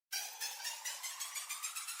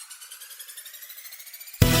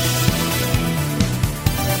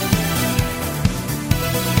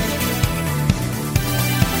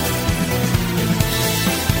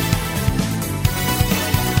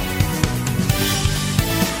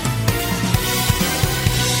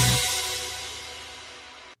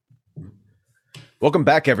Welcome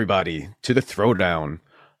back, everybody, to the Throwdown,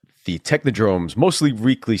 the Technodrome's mostly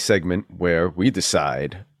weekly segment where we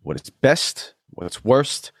decide what is best, what's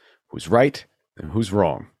worst, who's right, and who's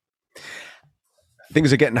wrong.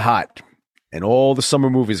 Things are getting hot, and all the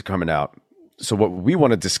summer movies are coming out. So what we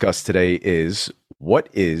want to discuss today is what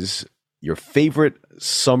is your favorite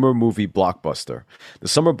summer movie blockbuster? The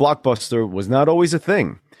summer blockbuster was not always a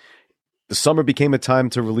thing. The summer became a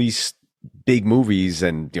time to release big movies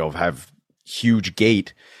and have huge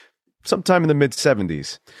gate sometime in the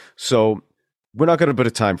mid-70s. So we're not going to put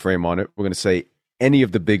a time frame on it. We're going to say any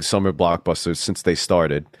of the big summer blockbusters since they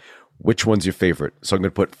started. Which one's your favorite? So I'm going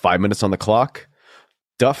to put 5 minutes on the clock.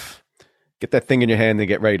 Duff, get that thing in your hand and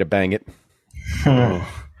get ready to bang it.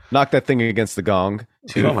 Knock that thing against the gong.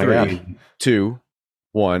 2, 3, 2,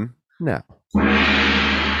 1, now.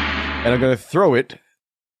 And I'm going to throw it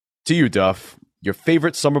to you, Duff. Your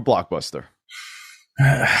favorite summer blockbuster.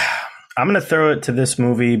 I'm going to throw it to this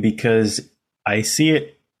movie because I see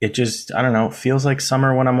it. It just, I don't know, feels like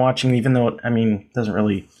summer when I'm watching, even though, it doesn't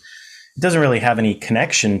really have any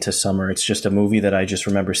connection to summer. It's just a movie that I just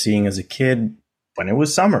remember seeing as a kid when it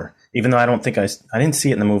was summer, even though I didn't see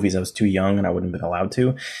it in the movies. I was too young and I wouldn't have been allowed to.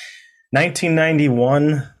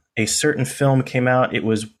 1991, a certain film came out. It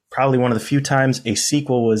was probably one of the few times a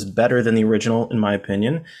sequel was better than the original, in my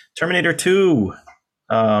opinion. Terminator 2.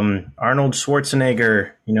 Arnold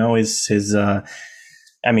Schwarzenegger, he'd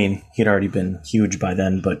already been huge by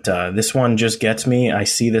then, but this one just gets me. I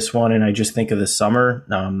see this one and I just think of the summer.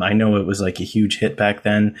 I know it was like a huge hit back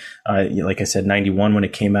then. Like I said, 91 when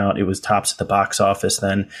it came out, it was tops at the box office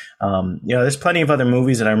then. There's plenty of other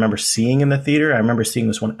movies that I remember seeing in the theater. I remember seeing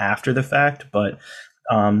this one after the fact, but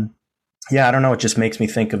I don't know. It just makes me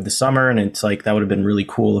think of the summer, and it's like that would have been really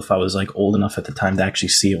cool if I was like old enough at the time to actually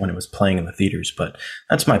see it when it was playing in the theaters. But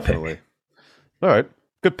that's my pick. All right,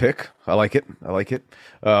 good pick. I like it.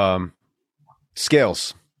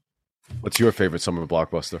 Scales. What's your favorite summer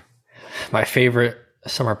blockbuster? My favorite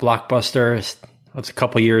summer blockbuster was a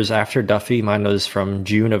couple years after Duffy. Mine was from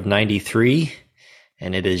June of '93,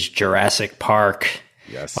 and it is Jurassic Park.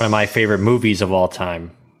 Yes, one of my favorite movies of all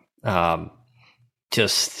time.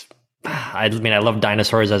 I loved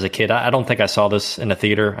dinosaurs as a kid. I don't think I saw this in a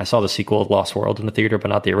theater. I saw the sequel, Lost World, in the theater, but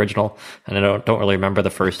not the original. And I don't really remember the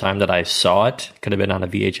first time that I saw it. Could have been on a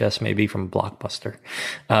VHS, maybe from Blockbuster.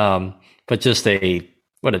 But just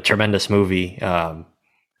what a tremendous movie.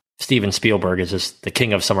 Steven Spielberg is just the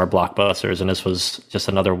king of summer blockbusters, and this was just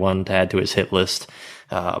another one to add to his hit list.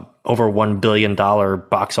 Over $1 billion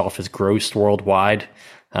box office grossed worldwide.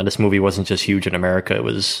 This movie wasn't just huge in America; it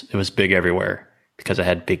was big everywhere, because it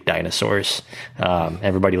had big dinosaurs.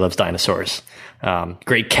 Everybody loves dinosaurs.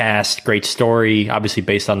 Great cast, great story, obviously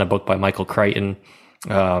based on the book by Michael Crichton,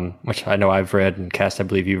 which I know I've read, and Cast, I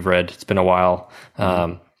believe you've read. It's been a while.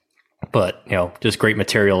 But, just great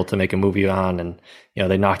material to make a movie on, and,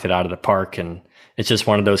 they knocked it out of the park, and it's just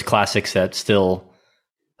one of those classics that still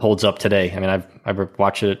holds up today. I've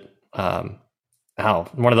watched it. One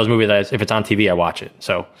of those movies that if it's on TV, I watch it.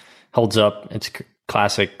 So holds up. It's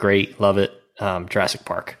classic, great, love it. Jurassic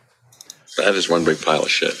Park. That is one big pile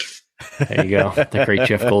of shit. There you go. The great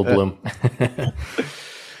Jeff Goldblum.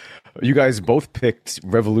 You guys both picked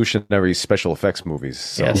revolutionary special effects movies.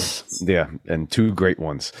 So, yes. Yeah, and two great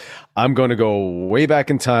ones. I'm going to go way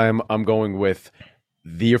back in time. I'm going with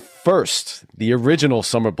the original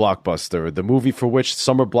summer blockbuster, the movie for which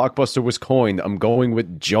summer blockbuster was coined. I'm going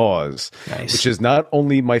with Jaws, nice. Which is not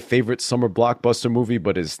only my favorite summer blockbuster movie,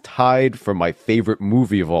 but is tied for my favorite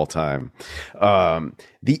movie of all time.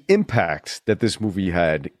 The impact that this movie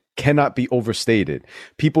had cannot be overstated.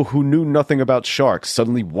 People who knew nothing about sharks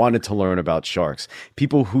suddenly wanted to learn about sharks.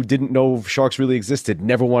 People who didn't know sharks really existed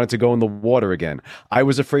never wanted to go in the water again. I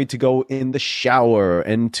was afraid to go in the shower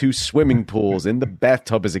and to swimming pools, in the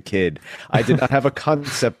bathtub as a kid. I did not have a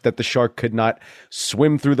concept that the shark could not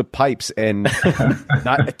swim through the pipes and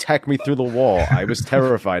not attack me through the wall. I was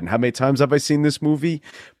terrified. And how many times have I seen this movie?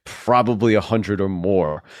 Probably 100 or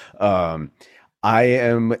more. I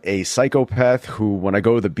am a psychopath who, when I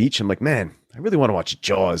go to the beach, I'm like, man, I really want to watch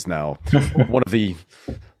Jaws now. One of the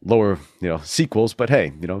lower, sequels, but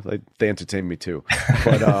hey, they entertain me too.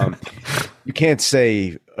 But you can't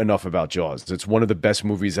say enough about Jaws. It's one of the best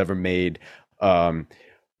movies ever made. We're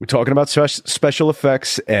talking about special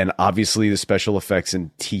effects, and obviously the special effects in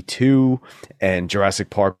T2 and Jurassic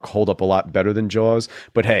Park hold up a lot better than Jaws.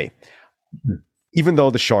 But hey, even though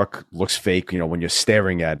the shark looks fake, when you're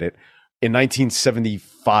staring at it, in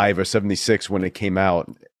 1975 or 76 when it came out,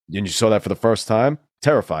 and you saw that for the first time,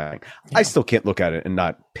 terrifying. I still can't look at it and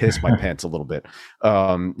not piss my pants a little bit.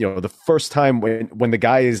 The first time when the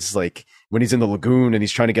guy is like, when he's in the lagoon and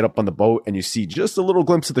he's trying to get up on the boat and you see just a little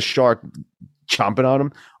glimpse of the shark chomping on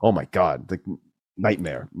him. Oh my God, the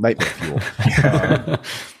nightmare fuel.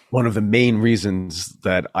 One of the main reasons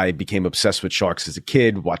that I became obsessed with sharks as a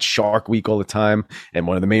kid, watched Shark Week all the time. And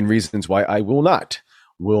one of the main reasons why I will not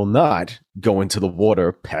go into the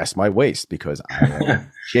water past my waist, because I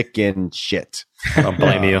am chicken shit. I don't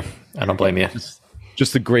blame you. I don't blame you.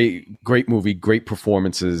 Just a great movie, great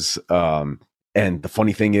performances. And the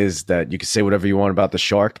funny thing is that you can say whatever you want about the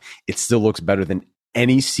shark. It still looks better than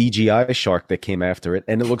any CGI shark that came after it.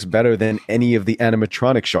 And it looks better than any of the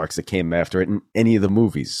animatronic sharks that came after it in any of the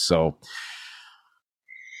movies. So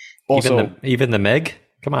also, even the Meg?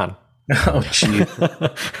 Come on. Oh, gee.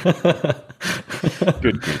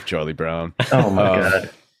 Good grief, Charlie Brown. Oh, my God.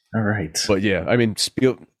 All right. But yeah, I mean,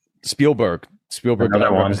 Spielberg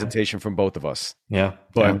got representation from both of us. Yeah.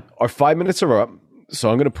 But our 5 minutes are up. So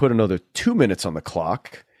I'm going to put another 2 minutes on the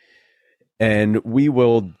clock. And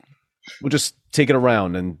we'll just take it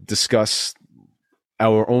around and discuss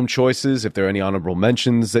our own choices. If there are any honorable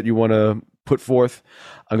mentions that you want to put forth,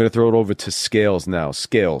 I'm going to throw it over to Scales now.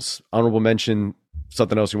 Scales, honorable mention,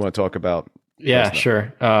 something else you want to talk about? Yeah,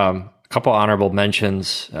 sure. A couple honorable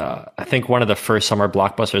mentions. I think one of the first summer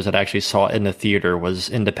blockbusters that I actually saw in the theater was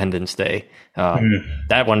Independence Day.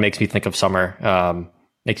 That one makes me think of summer.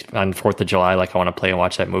 On 4th of July, like I want to play and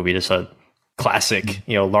watch that movie. Just a classic,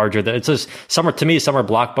 larger than, it's just summer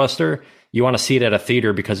blockbuster. You want to see it at a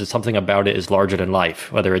theater because it's something about it is larger than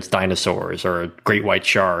life, whether it's dinosaurs or a great white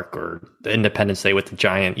shark or the Independence Day with the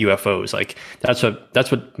giant UFOs. Like that's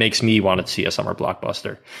what makes me want to see a summer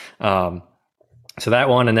blockbuster. So that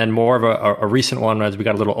one, and then more of a recent one as we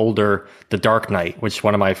got a little older, The Dark Knight, which is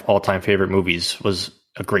one of my all-time favorite movies, was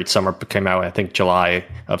a great summer. Came out, I think, July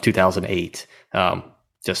of 2008.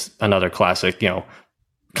 Just another classic,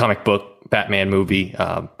 comic book Batman movie,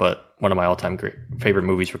 but one of my all-time favorite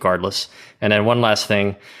movies regardless. And then one last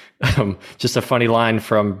thing, just a funny line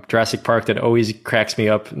from Jurassic Park that always cracks me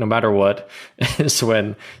up no matter what, is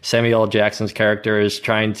when Samuel L. Jackson's character is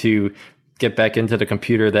trying to get back into the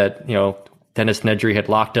computer that, Dennis Nedry had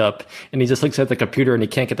locked up, and he just looks at the computer and he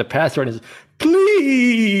can't get the password and he's,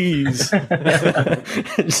 please.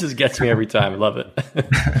 It just gets me every time. I love it.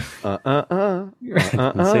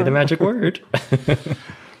 Say the magic word.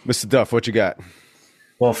 Mr. Duff, what you got?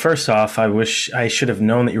 Well, first off, I wish I should have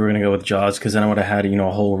known that you were going to go with Jaws, because then I would have had,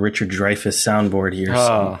 a whole Richard Dreyfuss soundboard here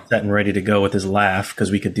set and ready to go with his laugh,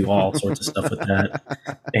 because we could do all sorts of stuff with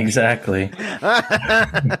that. Exactly.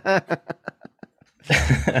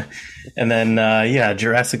 And then,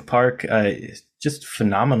 Jurassic Park, just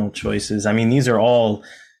phenomenal choices. I mean, these are all,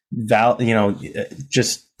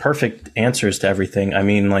 just perfect answers to everything. I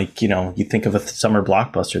mean, you think of a summer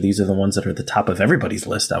blockbuster, these are the ones that are at the top of everybody's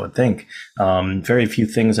list, I would think. Very few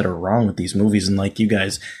things that are wrong with these movies. And like you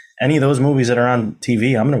guys, any of those movies that are on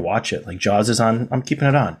TV, I'm going to watch it. Like Jaws is on, I'm keeping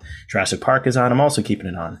it on. Jurassic Park is on, I'm also keeping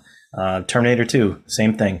it on. Terminator 2,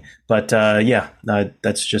 same thing. But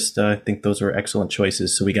that's just, I think those were excellent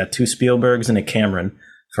choices. So we got 2 Spielbergs and a Cameron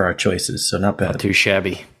for our choices. So not bad. Not too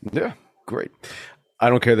shabby. Yeah, great. I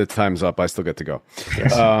don't care that time's up. I still get to go.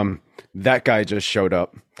 Yes. That guy just showed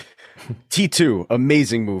up. T2,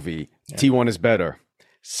 amazing movie. Yeah. T1 is better.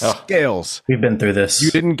 Scales. We've been through this. You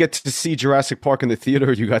didn't get to see Jurassic Park in the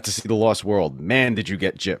theater. You got to see The Lost World. Man, did you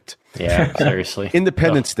get gypped. Yeah, seriously.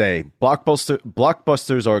 Independence Day.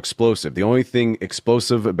 Blockbusters are explosive. The only thing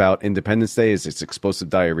explosive about Independence Day is it's explosive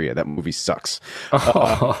diarrhea. That movie sucks.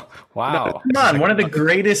 Wow. Come on. One of the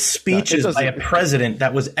greatest speeches by a president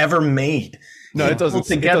that was ever made. No, it doesn't. Pulled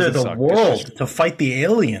together it doesn't the suck. world to fight the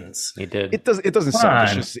aliens. He did. It doesn't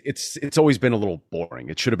suck. It's always been a little boring.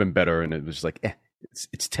 It should have been better, and it was like,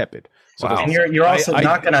 it's tepid. So wow. And you're also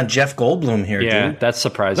knocking on Jeff Goldblum here, dude. That's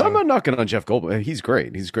surprising. No, I'm not knocking on Jeff Goldblum. He's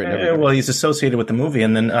great. He's great. Well, he's associated with the movie,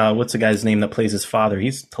 and then what's the guy's name that plays his father?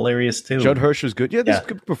 He's hilarious too. Judd Hirsch is good. Yeah, this is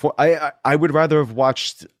good before. I would rather have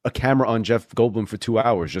watched a camera on Jeff Goldblum for 2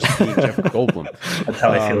 hours just seeing Jeff Goldblum. That's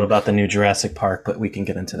how I feel about the new Jurassic Park, but we can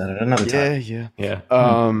get into that at another time. Yeah.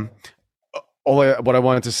 What I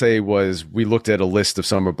wanted to say was we looked at a list of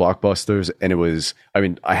summer blockbusters, and it was,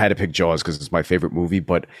 I had to pick Jaws because it's my favorite movie,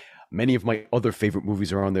 but many of my other favorite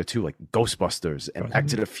movies are on there too, like Ghostbusters and Back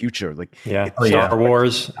to the Future. Star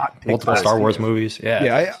Wars, multiple Star Wars movies.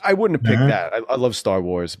 Yeah, I wouldn't have picked that. I love Star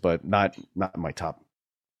Wars, but not in my top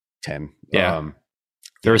 10. Yeah.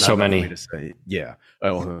 There were so many. Yeah,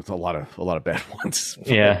 a lot of bad ones.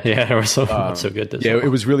 Yeah, there were so good.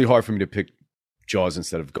 It was really hard for me to pick Jaws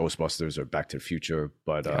instead of Ghostbusters or Back to the Future.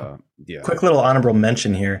 But yeah. Quick little honorable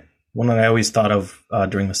mention here. One that I always thought of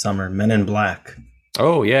during the summer, Men in Black.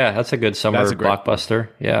 Oh, yeah. That's a good summer blockbuster.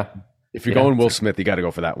 Yeah. If you're going Will Smith, you got to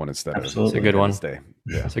go for that one instead. Absolutely. It's a good one.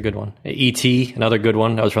 Yeah. It's a good one. E.T., another good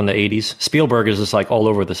one. That was from the 80s. Spielberg is just like all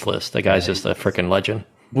over this list. The guy's just a freaking legend.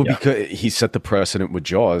 Well, because he set the precedent with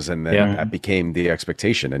Jaws, and then that became the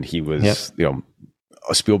expectation. And he was,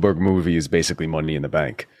 a Spielberg movie is basically Money in the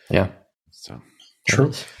Bank. Yeah. So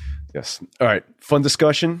true. Yes. All right. Fun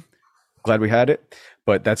discussion. Glad we had it.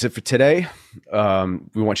 But that's it for today.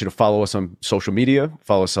 We want you to follow us on social media.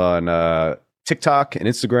 Follow us on TikTok and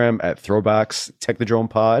Instagram at Throwbacks Technodrome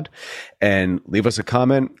Pod, and leave us a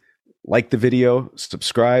comment, like the video,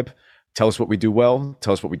 subscribe, tell us what we do well,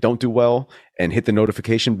 tell us what we don't do well, and hit the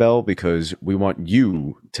notification bell because we want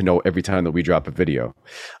you to know every time that we drop a video.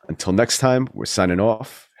 Until next time, we're signing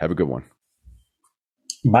off. Have a good one.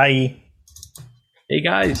 Bye. Hey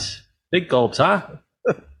guys, big gulps, huh?